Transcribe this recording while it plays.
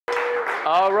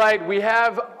All right, we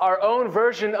have our own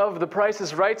version of The Price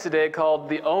is Right today called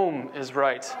The Ohm is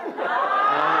Right.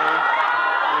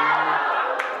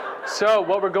 So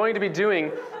what we're going to be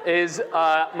doing is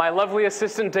my lovely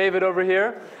assistant David over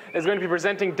here is going to be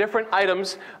presenting different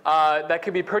items that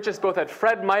can be purchased both at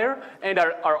Fred Meyer and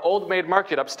our Old Maid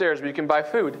Market upstairs where you can buy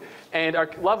food. And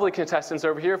our lovely contestants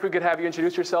over here, if we could have you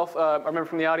introduce yourself, a member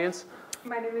from the audience.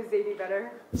 My name is Zadie Vetter.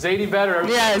 Zadie Vetter.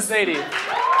 Yes. Zadie.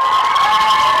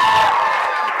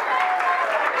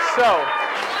 So,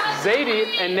 Zadie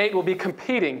and Nate will be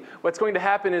competing. What's going to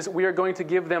happen is we are going to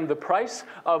give them the price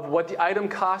of what the item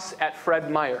costs at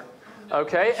Fred Meyer.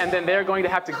 Okay? And then they're going to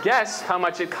have to guess how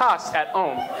much it costs at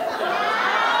Ohm. Yeah.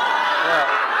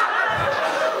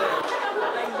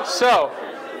 So,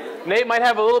 Nate might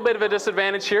have a little bit of a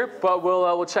disadvantage here, but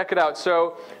we'll check it out.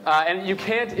 So, and you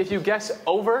can't, if you guess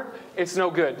over, it's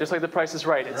no good. Just like The Price is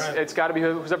Right. It's got to be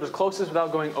whoever's closest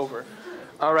without going over.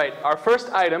 All right, our first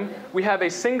item, we have a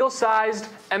single-sized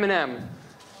M&M.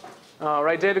 All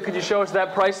right, David, could you show us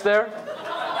that price there?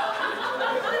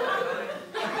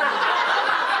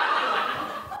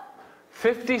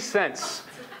 $0.50.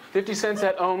 50 cents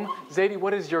at Ohm. Zadie,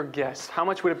 what is your guess? How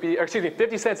much would it be? Or excuse me,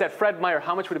 50 cents at Fred Meyer.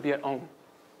 How much would it be at Ohm?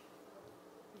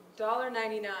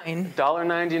 $1.99.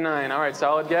 $1.99. All right,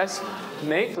 solid guess.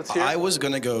 Nate, let's hear it. I was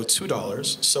going to go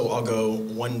 $2, so I'll go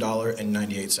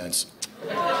 $1.98.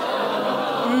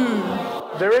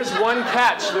 There is one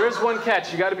catch. There is one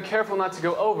catch. You got to be careful not to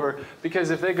go over,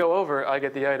 because if they go over, I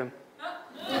get the item.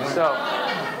 So,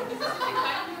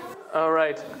 all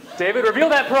right, David, reveal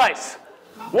that price.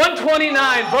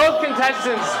 $1.29. Both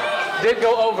contestants did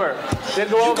go over. Did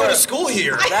go over. You go to school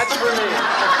here. That's for me.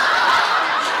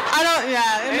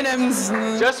 M&M's.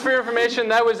 Just for your information,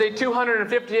 that was a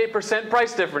 258%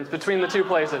 price difference between the two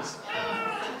places.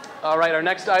 All right, our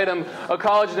next item, a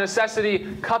college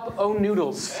necessity, cup o'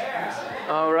 noodles.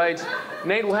 All right,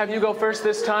 Nate, we'll have you go first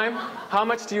this time. How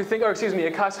much do you think, or excuse me,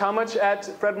 it costs how much at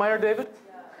Fred Meyer, David?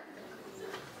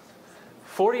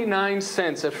 49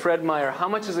 cents at Fred Meyer. How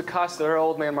much does it cost at our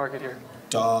Old Man Market here?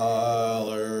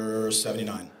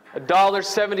 $1.79.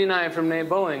 $1.79 from Nate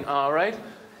Bowling. All right.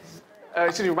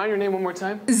 Excuse me, remind your name one more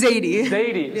time. Zadie.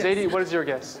 Zadie. Yes. Zadie, what is your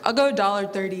guess? I'll go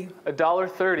 $1.30.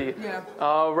 $1.30. Yeah.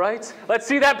 All right. Let's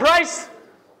see that price.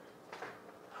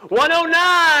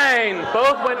 $1.09.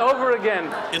 Both went over again.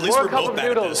 At least we're both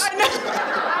bad at this.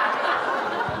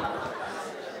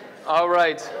 All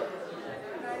right.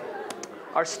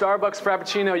 Our Starbucks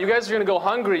Frappuccino. You guys are going to go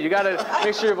hungry. You got to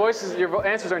make sure your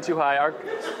answers aren't too high.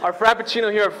 Our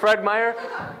Frappuccino here at Fred Meyer,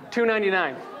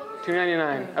 $2.99.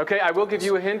 $2.99. Okay, I will give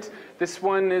you a hint. This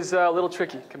one is a little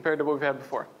tricky compared to what we've had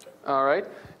before. All right.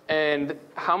 And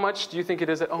how much do you think it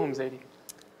is at Ohm, Zadie?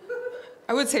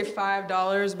 I would say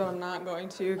 $5, but I'm not going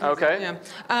to. Okay. Yeah.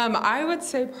 I would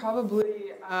say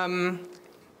probably $2.99.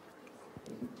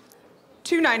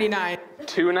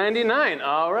 $2.99.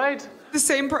 All right. The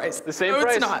same price. The same no,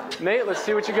 price. It's not. Nate, let's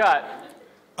see what you got.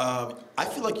 I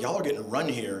feel like y'all are getting run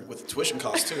here with the tuition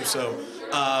costs too. So,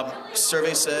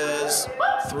 survey says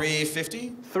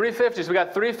 $3.50. $3.50. So we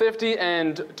got $3.50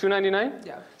 and $2.99.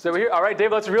 Yeah. So we're here. All right,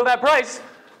 Dave. Let's reveal that price.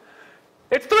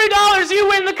 It's $3. You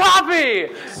win the coffee,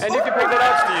 and you can pick that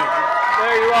up.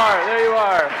 There you are. There you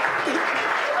are.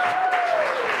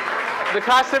 The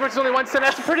cost difference is only 1 cent.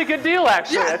 That's a pretty good deal,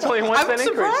 actually. Yeah, That's only 1 cent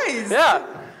increase. I'm surprised. Yeah.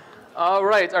 All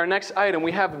right. Our next item.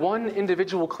 We have one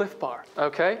individual Cliff Bar.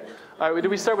 Okay. All right. Did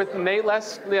we start with Nate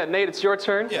last? Yeah. Nate, it's your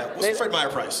turn. Yeah. What's Nate, the Fred Meyer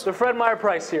price? the Fred Meyer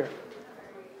price here.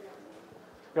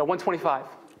 We got $1.25.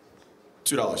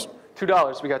 $2.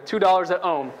 $2. We got $2 at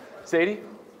Ohm. Zadie?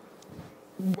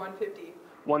 $1.50.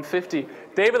 $1.50.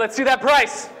 David, let's see that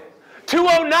price.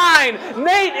 $2.09.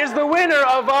 Nate is the winner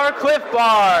of our Cliff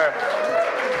Bar.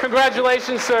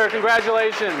 Congratulations, sir.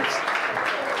 Congratulations.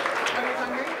 Are you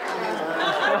hungry?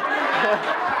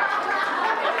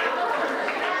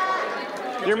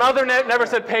 Your mother never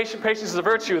said patience is a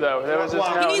virtue, though. There was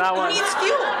just not one. He needs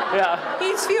fuel. Yeah. He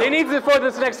needs fuel. He needs it for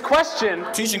this next question.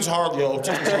 Teaching's hard, yo.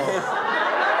 Teaching's hard.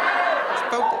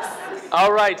 Focus.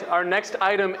 All right, our next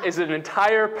item is an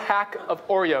entire pack of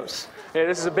Oreos. Yeah,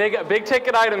 this is a big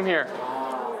ticket item here.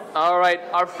 All right,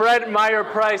 our Fred Meyer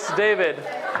price, David.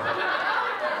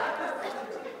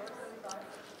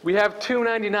 We have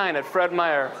 $2.99 at Fred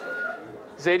Meyer.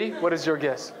 Zadie, what is your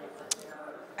guess?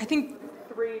 I think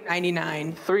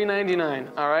 $3.99. $3.99.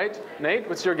 All right, Nate,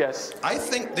 what's your guess? I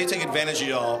think they take advantage of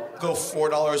y'all. Go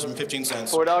 $4.15.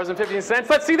 $4.15.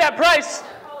 Let's see that price.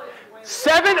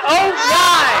 $7.09.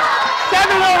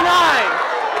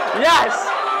 $7.09. Yes.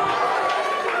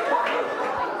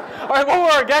 All right, what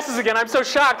were our guesses again? I'm so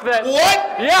shocked that.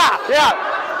 What? Yeah.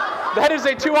 That is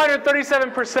a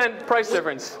 237% price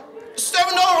difference. $7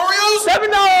 Oreos?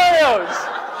 $7 Oreos!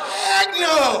 Heck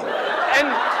no! And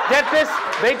get this,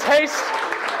 they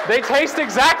taste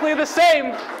exactly the same.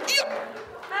 Yeah.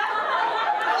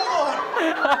 Come on.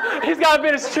 He's got a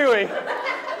bit of chewy.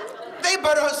 They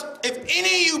better, if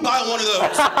any of you buy one of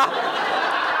those,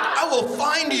 I will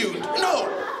find you. No,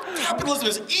 capitalism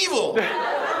is evil.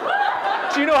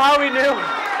 Do you know how we knew?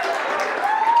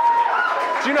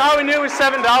 Do you know how we knew it was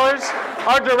 $7?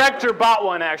 Our director bought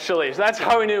one, actually. So that's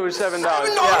how we knew it was $7.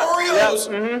 $7 Oreos?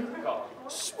 Yeah.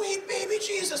 Sweet baby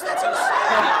Jesus, that's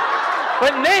insane.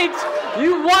 But Nate,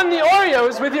 you won the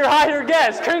Oreos with your higher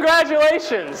guess.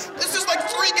 Congratulations. This is like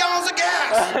 3 gallons of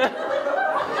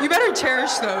gas. You better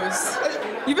cherish those.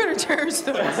 You better cherish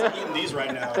those. I'm eating these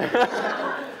right now.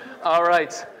 All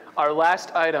right, our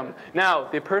last item. Now,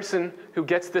 the person who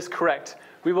gets this correct,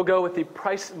 we will go with the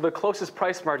closest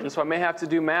price margin. So I may have to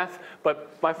do math,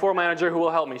 but my floor manager who will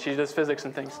help me, she does physics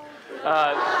and things.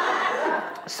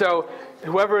 So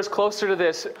whoever is closer to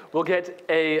this will get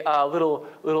a little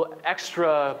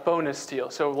extra bonus deal.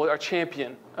 So our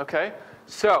champion, okay?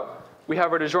 So we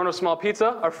have our DiGiorno small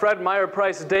pizza, our Fred Meyer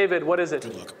price. David, what is it?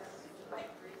 Good luck.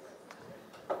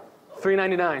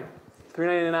 $3.99.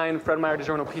 $3.99 Fred Meyer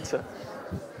DiGiorno pizza.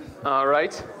 All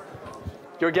right.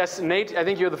 Your guest, Nate, I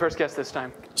think you're the first guest this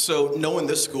time. So knowing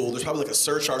this school, there's probably like a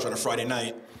surcharge on a Friday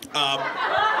night.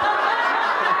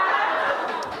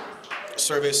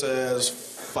 Survey says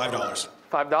 $5.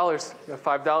 $5. You have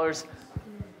 $5.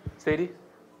 Sadie?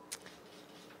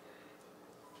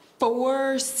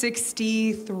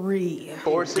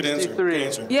 $4.63. Good answer. Good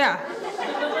answer. Yeah.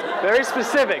 Very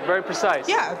specific, very precise.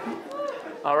 Yeah.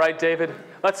 All right, David,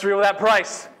 let's reveal that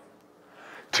price.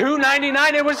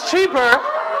 $2.99. It was cheaper.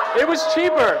 It was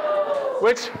cheaper.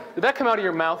 Which, did that come out of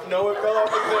your mouth? No, it fell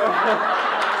off the cliff.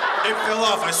 It fell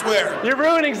off, I swear. You're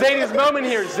ruining Zadie's moment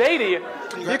here. Zadie,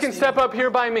 you can step up here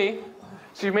by me.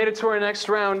 So you've made it to our next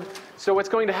round. So what's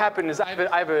going to happen is I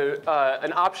have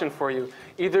an option for you.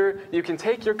 Either you can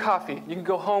take your coffee, you can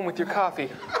go home with your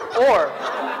coffee, or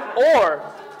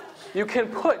you can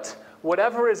put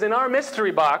whatever is in our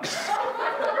mystery box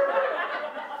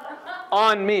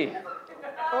on me.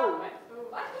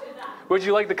 Would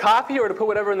you like the coffee or to put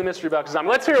whatever in the mystery box is on?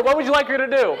 Let's hear it. What would you like her to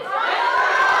do?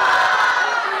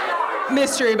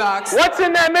 Mystery box. What's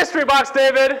in that mystery box,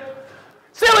 David?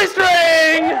 Silly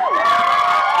string!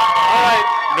 All right.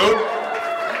 Nope.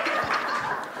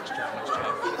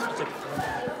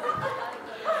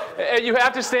 You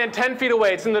have to stand 10 feet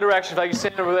away. It's in the direction. If I can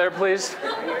stand over there, please.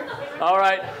 All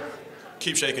right.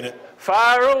 Keep shaking it.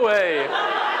 Fire away.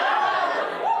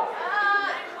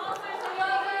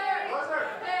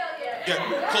 Yeah,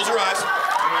 close your eyes.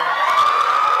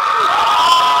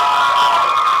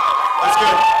 That's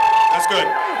good. That's good.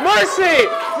 Mercy!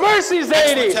 Mercy,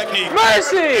 Zadie! Excellent technique.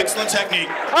 Mercy! Excellent technique.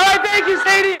 All right, thank you,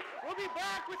 Zadie.